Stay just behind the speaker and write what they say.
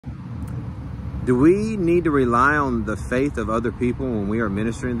Do we need to rely on the faith of other people when we are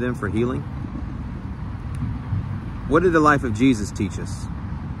ministering to them for healing? What did the life of Jesus teach us?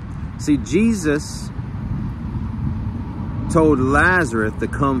 See, Jesus told Lazarus to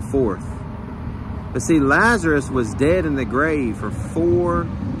come forth. But see, Lazarus was dead in the grave for 4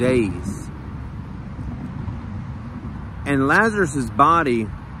 days. And Lazarus's body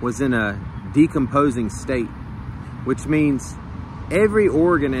was in a decomposing state, which means every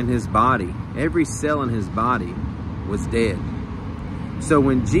organ in his body, every cell in his body was dead. So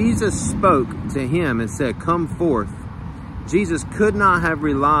when Jesus spoke to him and said, come forth, Jesus could not have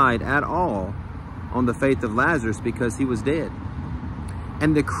relied at all on the faith of Lazarus because he was dead.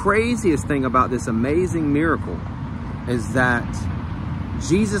 And the craziest thing about this amazing miracle is that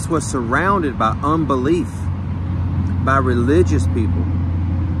Jesus was surrounded by unbelief, by religious people,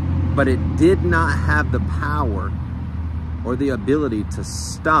 but it did not have the power or the ability to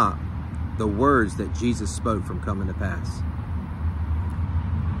stop the words that Jesus spoke from coming to pass.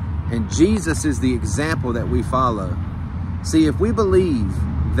 And Jesus is the example that we follow. See, if we believe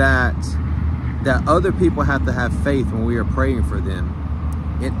that other people have to have faith when we are praying for them,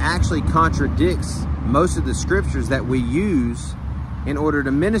 it actually contradicts most of the scriptures that we use in order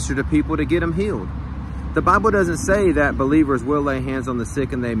to minister to people to get them healed. The Bible doesn't say that believers will lay hands on the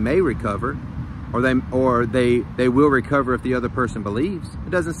sick and they may recover, or they will recover if the other person believes. It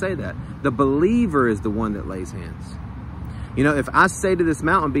doesn't say that. The believer is the one that lays hands. You know, if I say to this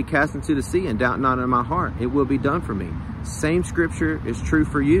mountain, be cast into the sea, and doubt not in my heart, it will be done for me. Same scripture is true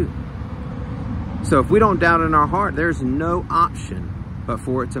for you. So if we don't doubt in our heart, there's no option but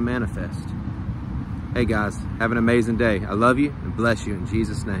for it to manifest. Hey guys, have an amazing day. I love you and bless you in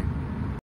Jesus' name.